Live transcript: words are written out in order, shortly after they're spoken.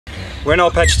We're in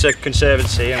Alpechita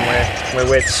Conservancy and we're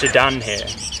with Sudan here,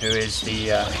 who is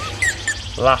the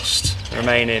last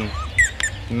remaining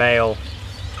male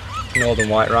northern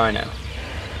white rhino,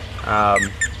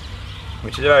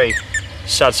 which is a very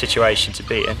sad situation to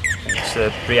be in. It's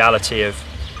the reality of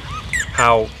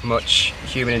how much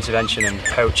human intervention and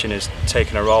poaching has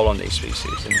taken a role on these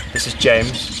species. And this is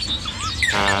James,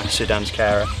 Sudan's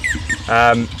carer.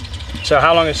 So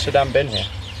how long has Sudan been here?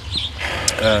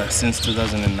 Since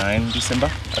 2009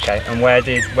 December. Okay, and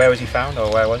where was he found,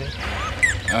 or where was he?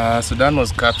 Sudan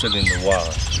was captured in the war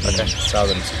Okay. in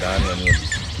southern Sudan when he was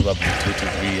probably 2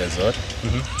 to 3 years old.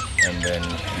 And then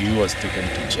he was taken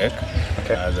to Czech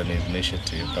as an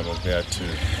initiative that was there to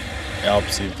help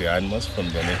save the animals from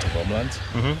the native homelands.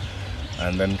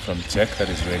 And then from Czech, that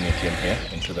is when he came here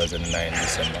in 2009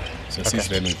 December. So since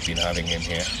then we've been having him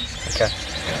here. Okay.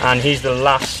 And he's the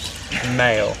last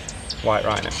male white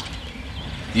rhino?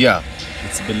 Yeah,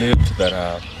 it's believed that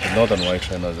the northern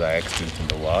white rhinos are extinct in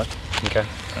the wild. Okay.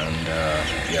 And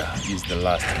yeah, he's the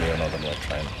last male northern white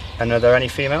rhino. And are there any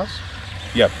females?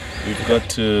 Yep, we've got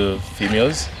 2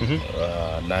 females,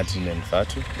 Nadine and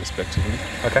Fatu, respectively,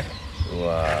 Okay. who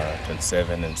are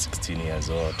 27 and 16 years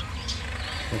old.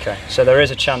 Okay, so there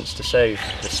is a chance to save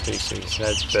this species,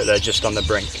 but they're just on the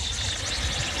brink.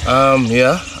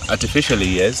 Yeah, artificially,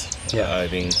 yes. Yeah. I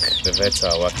think the vets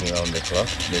are working around the clock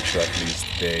to make sure at least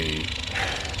they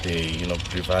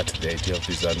prevent the idea of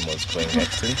these animals going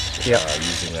extinct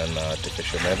using an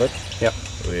artificial method. Yep.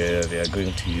 Where they are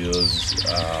going to use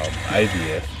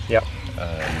IVF. Yep.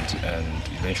 And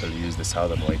eventually use the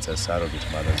southern whites as surrogate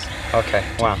mothers. Okay.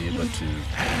 Wow. To be able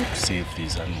to save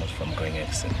these animals from going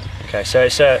extinct. Okay, so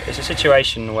it's a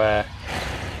situation where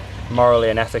morally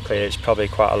and ethically there's probably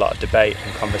quite a lot of debate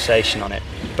and conversation on it,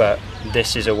 but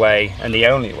this is a way, and the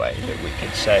only way, that we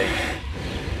can save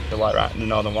the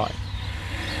northern white.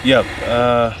 Yeah,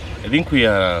 I think we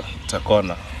are at a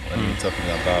corner when we're talking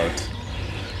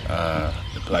about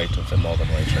the plight of the northern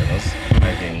white rhinos.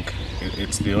 I think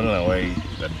it's the only way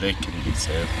that they can be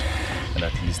saved, and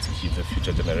at least to give the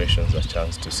future generations a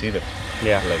chance to see them,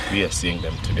 like we are seeing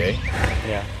them today.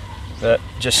 Yeah, that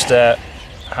just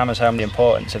hammers home the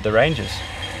importance of the rangers.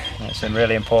 It's a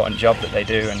really important job that they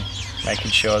do, and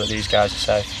making sure that these guys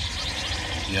are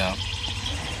safe. Yeah.